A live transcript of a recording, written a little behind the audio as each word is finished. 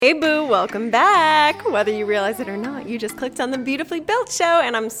Hey boo, welcome back. Whether you realize it or not, you just clicked on the Beautifully Built Show,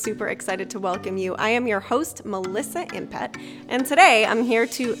 and I'm super excited to welcome you. I am your host, Melissa Impet, and today I'm here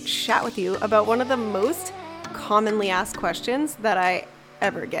to chat with you about one of the most commonly asked questions that I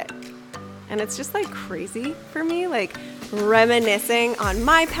ever get. And it's just like crazy for me, like reminiscing on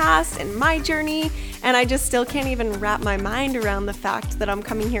my past and my journey, and I just still can't even wrap my mind around the fact that I'm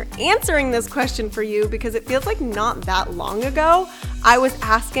coming here answering this question for you, because it feels like not that long ago I was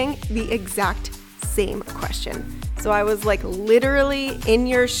asking the exact same question. So I was like literally in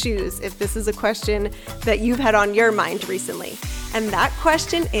your shoes if this is a question that you've had on your mind recently. And that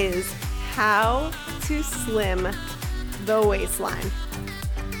question is how to slim the waistline.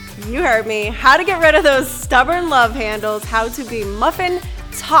 You heard me. How to get rid of those stubborn love handles, how to be muffin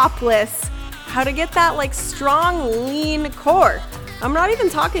topless, how to get that like strong, lean core. I'm not even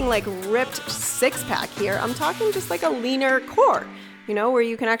talking like ripped six pack here. I'm talking just like a leaner core, you know, where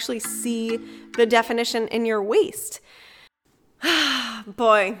you can actually see the definition in your waist.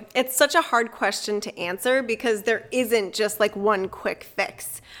 Boy, it's such a hard question to answer because there isn't just like one quick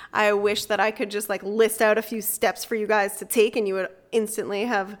fix. I wish that I could just like list out a few steps for you guys to take and you would instantly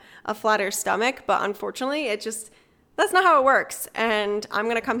have a flatter stomach. But unfortunately, that's not how it works. And I'm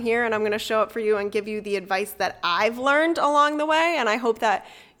going to come here and I'm going to show up for you and give you the advice that I've learned along the way. And I hope that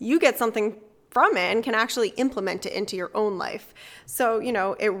you get something from it and can actually implement it into your own life. So, you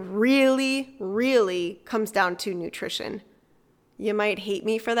know, it really, really comes down to nutrition. You might hate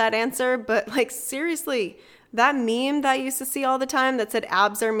me for that answer, but like seriously, that meme that I used to see all the time that said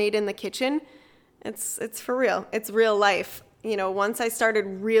abs are made in the kitchen, it's for real. It's real life. You know, once I started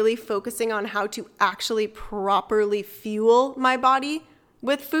really focusing on how to actually properly fuel my body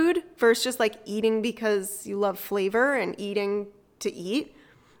with food versus just like eating because you love flavor and eating to eat,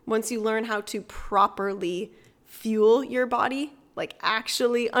 once you learn how to properly fuel your body, like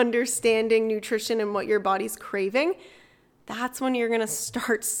actually understanding nutrition and what your body's craving, that's when you're going to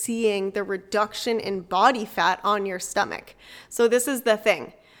start seeing the reduction in body fat on your stomach. So this is the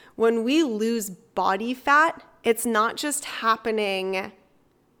thing. When we lose body fat, it's not just happening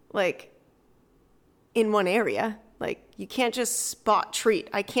like in one area. Like you can't just spot treat.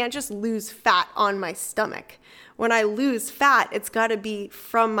 I can't just lose fat on my stomach. When I lose fat, it's got to be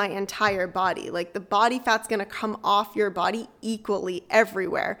from my entire body. Like the body fat's going to come off your body equally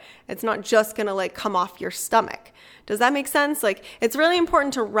everywhere. It's not just going to like come off your stomach. Does that make sense? Like it's really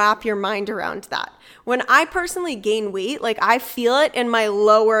important to wrap your mind around that. When I personally gain weight, like I feel it in my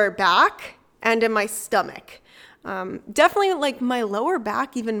lower back and in my stomach. Definitely like my lower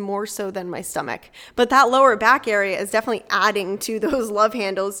back even more so than my stomach. But that lower back area is definitely adding to those love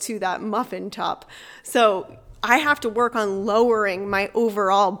handles to that muffin top. So I have to work on lowering my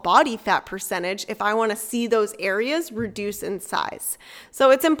overall body fat percentage if I want to see those areas reduce in size.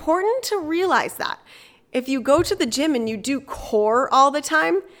 So it's important to realize that. If you go to the gym and you do core all the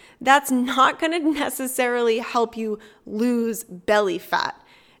time, that's not going to necessarily help you lose belly fat.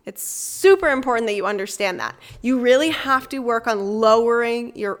 It's super important that you understand that. You really have to work on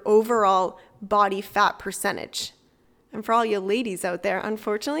lowering your overall body fat percentage. And for all you ladies out there,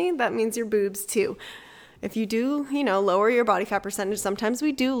 unfortunately, that means your boobs too. If you do, lower your body fat percentage, sometimes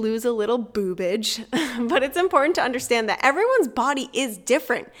we do lose a little boobage, but it's important to understand that everyone's body is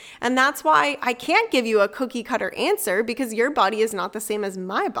different. And that's why I can't give you a cookie cutter answer because your body is not the same as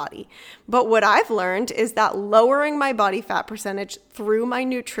my body. But what I've learned is that lowering my body fat percentage through my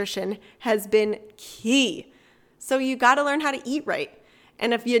nutrition has been key. So you got to learn how to eat right.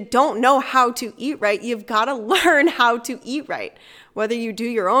 And if you don't know how to eat right, you've got to learn how to eat right. Whether you do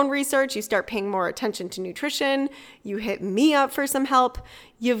your own research, you start paying more attention to nutrition, you hit me up for some help,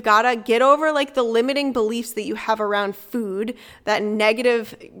 you've got to get over like the limiting beliefs that you have around food, that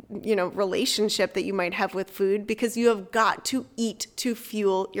negative, relationship that you might have with food, because you have got to eat to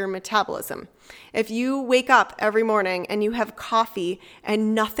fuel your metabolism. If you wake up every morning and you have coffee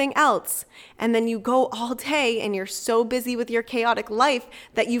and nothing else, and then you go all day and you're so busy with your chaotic life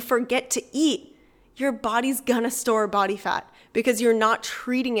that you forget to eat, your body's gonna store body fat because you're not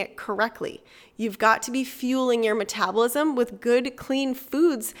treating it correctly. You've got to be fueling your metabolism with good, clean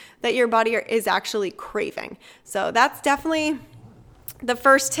foods that your body is actually craving. So that's definitely the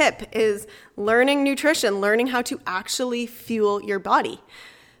first tip, is learning nutrition, learning how to actually fuel your body.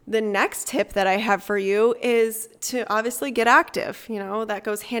 The next tip that I have for you is to obviously get active. That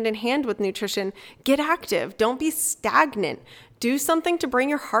goes hand in hand with nutrition. Get active. Don't be stagnant. Do something to bring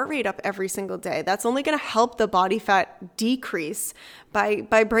your heart rate up every single day. That's only going to help the body fat decrease by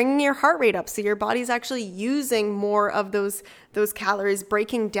bringing your heart rate up. So your body's actually using more of those those calories,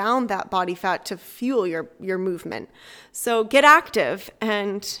 breaking down that body fat to fuel your movement. So get active.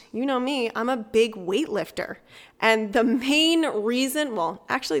 And you know me, I'm a big weightlifter. And the main reason, well,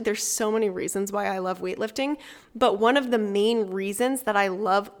 actually there's so many reasons why I love weightlifting, but one of the main reasons that I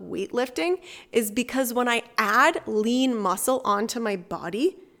love weightlifting is because when I add lean muscle onto my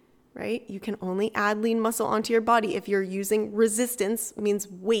body, right? You can only add lean muscle onto your body if you're using resistance, means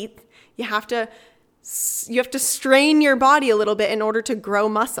weight. You have to strain your body a little bit in order to grow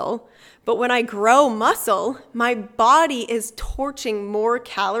muscle. But when I grow muscle, my body is torching more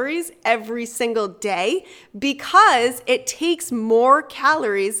calories every single day because it takes more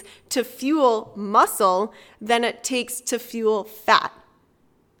calories to fuel muscle than it takes to fuel fat.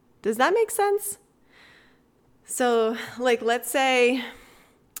 Does that make sense? So like, let's say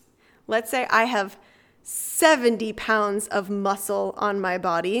I have 70 pounds of muscle on my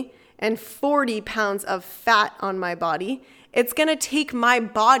body and 40 pounds of fat on my body. It's going to take my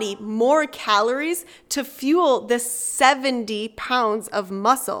body more calories to fuel the 70 pounds of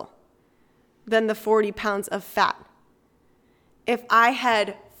muscle than the 40 pounds of fat. If I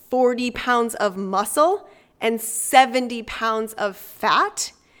had 40 pounds of muscle and 70 pounds of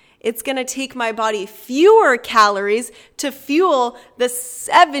fat, it's going to take my body fewer calories to fuel the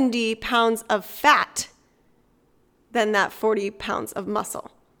 70 pounds of fat than that 40 pounds of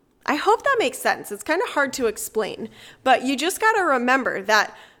muscle. I hope that makes sense. It's kind of hard to explain, but you just got to remember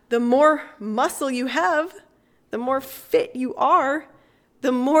that the more muscle you have, the more fit you are,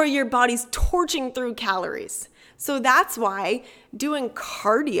 the more your body's torching through calories. So that's why doing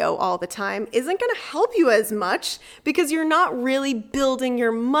cardio all the time isn't going to help you as much because you're not really building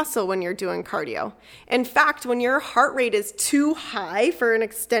your muscle when you're doing cardio. In fact, when your heart rate is too high for an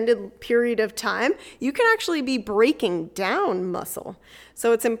extended period of time, you can actually be breaking down muscle.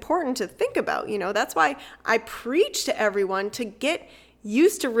 So it's important to think about, that's why I preach to everyone to get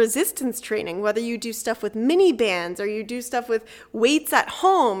used to resistance training, whether you do stuff with mini bands or you do stuff with weights at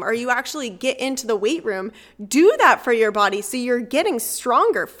home or you actually get into the weight room. Do that for your body so you're getting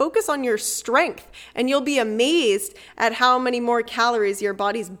stronger. Focus on your strength and you'll be amazed at how many more calories your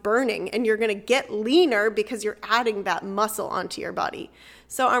body's burning, and you're going to get leaner because you're adding that muscle onto your body.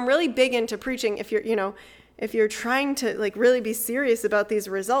 So I'm really big into preaching if you're trying to really be serious about these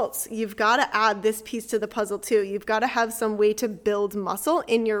results, you've got to add this piece to the puzzle too. You've got to have some way to build muscle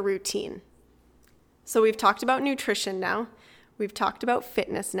in your routine. So we've talked about nutrition now. We've talked about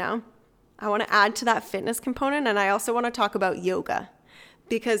fitness now. I want to add to that fitness component, and I also want to talk about yoga,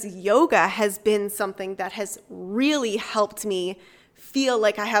 because yoga has been something that has really helped me feel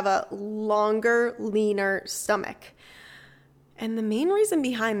like I have a longer, leaner stomach. And the main reason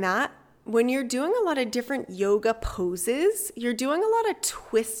behind that, when you're doing a lot of different yoga poses, you're doing a lot of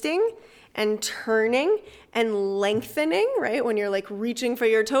twisting and turning and lengthening, right? When you're reaching for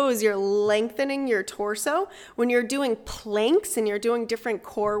your toes, you're lengthening your torso. When you're doing planks and you're doing different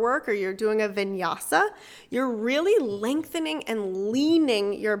core work or you're doing a vinyasa, you're really lengthening and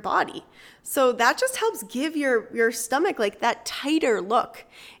leaning your body. So that just helps give your stomach that tighter look.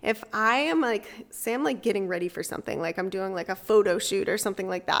 If I am say I'm getting ready for something, I'm doing a photo shoot or something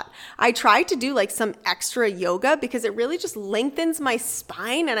like that, I try to do some extra yoga because it really just lengthens my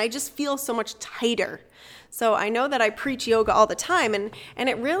spine and I just feel so much tighter. So I know that I preach yoga all the time, and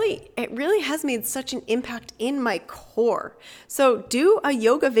it really has made such an impact in my core. So do a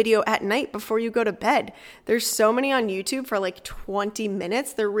yoga video at night before you go to bed. There's so many on YouTube for 20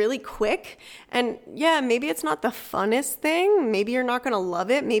 minutes. They're really quick. And yeah, maybe it's not the funnest thing. Maybe you're not going to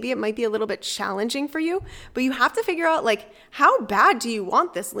love it. Maybe it might be a little bit challenging for you, but you have to figure out how bad do you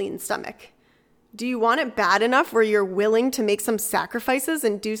want this lean stomach? Do you want it bad enough where you're willing to make some sacrifices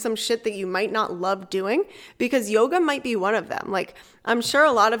and do some shit that you might not love doing? Because yoga might be one of them. I'm sure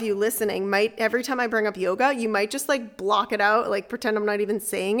a lot of you listening might, every time I bring up yoga, you might just block it out, pretend I'm not even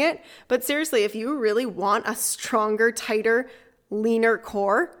saying it. But seriously, if you really want a stronger, tighter, leaner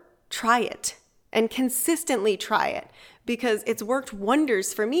core, try it and consistently try it, because it's worked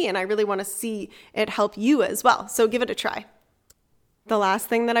wonders for me and I really want to see it help you as well. So give it a try. The last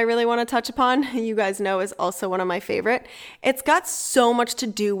thing that I really want to touch upon, you guys know, is also one of my favorite. It's got so much to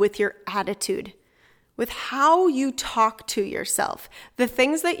do with your attitude, with how you talk to yourself, the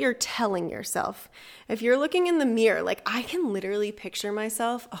things that you're telling yourself. If you're looking in the mirror, I can literally picture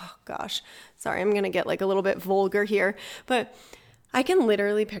myself. Oh gosh, sorry, I'm going to get a little bit vulgar here, but I can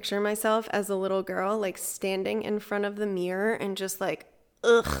literally picture myself as a little girl, standing in front of the mirror and just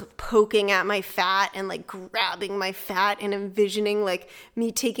poking at my fat and grabbing my fat and envisioning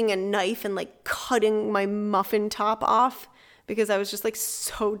me taking a knife and cutting my muffin top off because I was just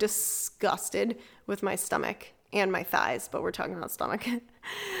so disgusted with my stomach. and my thighs, but we're talking about stomach.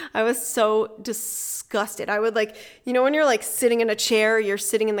 I was so disgusted. I would like, you know, when you're like sitting in a chair, you're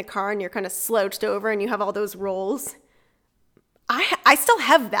sitting in the car and you're kind of slouched over and you have all those rolls. I still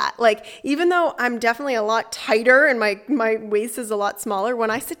have that. Like, even though I'm definitely a lot tighter and my waist is a lot smaller, when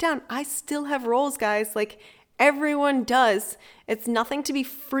I sit down, I still have rolls, guys. Like, everyone does. It's nothing to be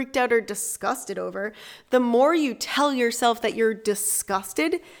freaked out or disgusted over. The more you tell yourself that you're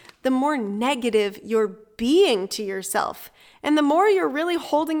disgusted, the more negative you're being to yourself. And the more you're really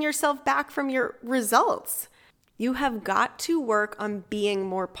holding yourself back from your results. You have got to work on being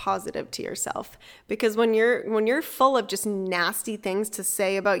more positive to yourself, because when you're full of just nasty things to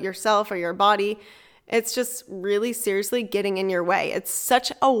say about yourself or your body, it's just really seriously getting in your way. It's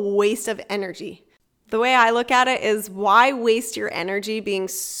such a waste of energy. The way I look at it is, why waste your energy being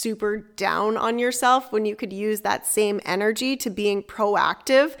super down on yourself when you could use that same energy to being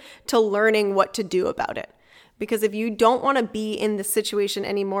proactive, to learning what to do about it? Because if you don't want to be in the situation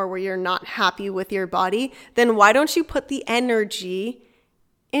anymore where you're not happy with your body, then why don't you put the energy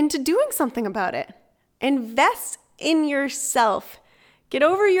into doing something about it? Invest in yourself. Get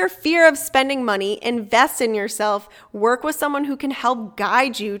over your fear of spending money, invest in yourself, work with someone who can help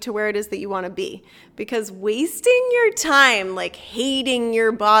guide you to where it is that you want to be. Because wasting your time, like hating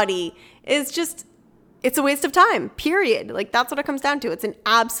your body, is just, it's a waste of time, period. Like, that's what it comes down to. It's an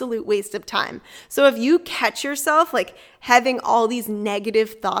absolute waste of time. So if you catch yourself like having all these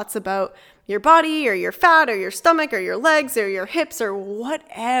negative thoughts about your body or your fat or your stomach or your legs or your hips or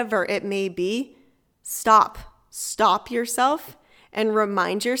whatever it may be, stop yourself and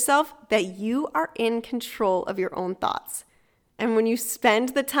remind yourself that you are in control of your own thoughts. And when you spend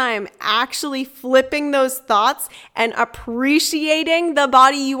the time actually flipping those thoughts and appreciating the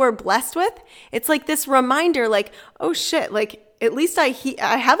body you were blessed with, it's like this reminder, like, oh shit, like at least I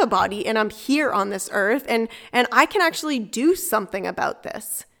have a body and I'm here on this earth and I can actually do something about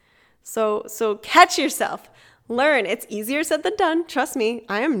this. So catch yourself. Learn. It's easier said than done. Trust me,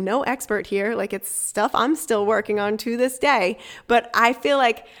 I am no expert here. Like, it's stuff I'm still working on to this day. But I feel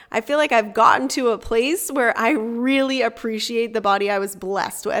like I've gotten to a place where I really appreciate the body I was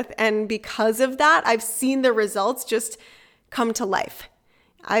blessed with. And because of that, I've seen the results just come to life.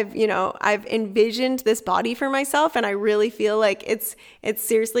 I've envisioned this body for myself, and I really feel like it's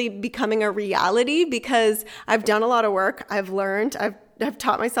seriously becoming a reality because I've done a lot of work. I've learned, I've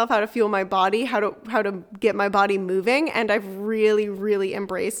taught myself how to fuel my body, how to get my body moving, and I've really, really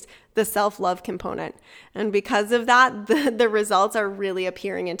embraced the self-love component. And because of that, the results are really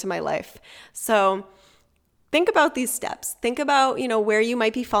appearing into my life. So think about these steps. Think about, where you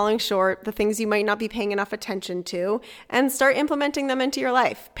might be falling short, the things you might not be paying enough attention to, and start implementing them into your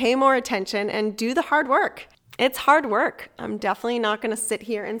life. Pay more attention and do the hard work. It's hard work. I'm definitely not going to sit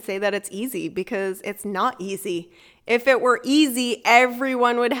here and say that it's easy, because it's not easy. If it were easy,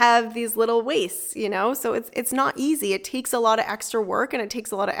 everyone would have these little waists, So it's not easy. It takes a lot of extra work and it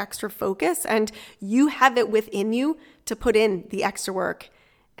takes a lot of extra focus, and you have it within you to put in the extra work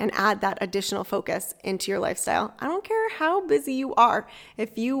and add that additional focus into your lifestyle. I don't care how busy you are.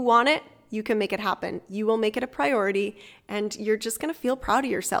 If you want it, you can make it happen. You will make it a priority, and you're just going to feel proud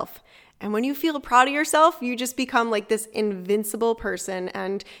of yourself. And when you feel proud of yourself, you just become like this invincible person,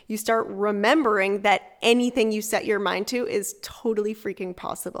 and you start remembering that anything you set your mind to is totally freaking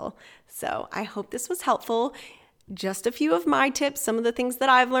possible. So I hope this was helpful. Just a few of my tips, some of the things that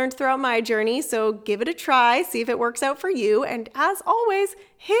I've learned throughout my journey. So give it a try, see if it works out for you. And as always,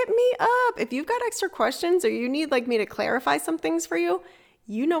 hit me up. If you've got extra questions or you need me to clarify some things for you,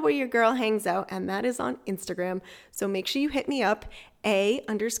 you know where your girl hangs out, and that is on Instagram. So make sure you hit me up,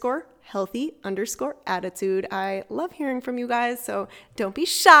 _healthy_attitude. I love hearing from you guys, so don't be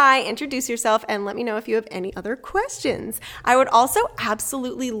shy. Introduce yourself and let me know if you have any other questions. I would also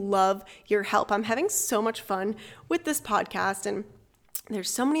absolutely love your help. I'm having so much fun with this podcast, and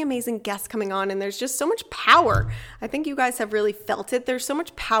there's so many amazing guests coming on, and there's just so much power. I think you guys have really felt it. There's so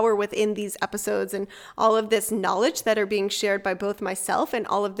much power within these episodes and all of this knowledge that are being shared by both myself and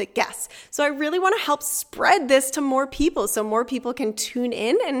all of the guests. So I really want to help spread this to more people so more people can tune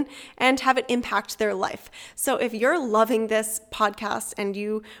in and have it impact their life. So if you're loving this podcast and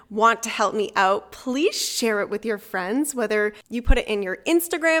you want to help me out, please share it with your friends, whether you put it in your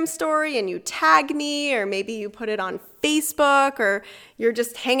Instagram story and you tag me, or maybe you put it on Facebook, or you're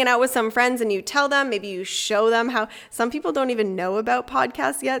just hanging out with some friends and you tell them, maybe you show them how some people don't even know about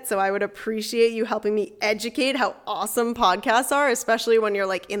podcasts yet. So I would appreciate you helping me educate how awesome podcasts are, especially when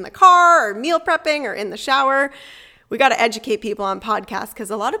you're in the car or meal prepping or in the shower. we got to educate people on podcasts because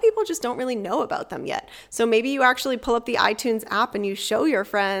a lot of people just don't really know about them yet. So maybe you actually pull up the iTunes app and you show your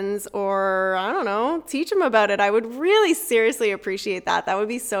friends, or I don't know, teach them about it. I would really seriously appreciate that. That would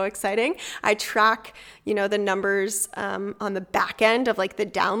be so exciting. I track, the numbers on the back end of like the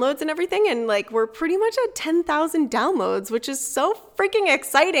downloads and everything. And like, we're pretty much at 10,000 downloads, which is so freaking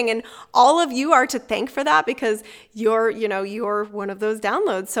exciting. And all of you are to thank for that because you're one of those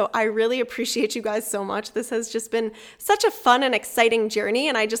downloads. So I really appreciate you guys so much. This has just been such a fun and exciting journey.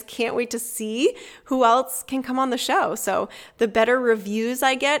 And I just can't wait to see who else can come on the show. So the better reviews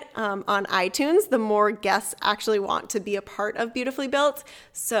I get on iTunes, the more guests actually want to be a part of Beautifully Built.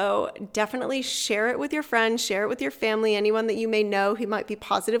 So definitely share it with your friends, share it with your family, anyone that you may know who might be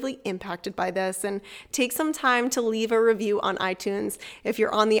positively impacted by this, and take some time to leave a review on iTunes. If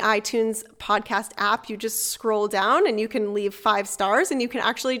you're on the iTunes podcast app, you just scroll down and you can leave 5 stars, and you can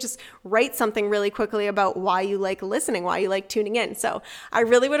actually just write something really quickly about why you like listening, why you like tuning in. So I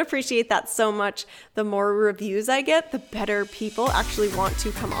really would appreciate that so much. The more reviews I get, the better people actually want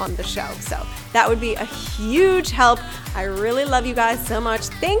to come on the show. So that would be a huge help. I really love you guys so much.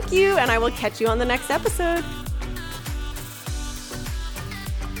 Thank you, and I will catch you on the next episode.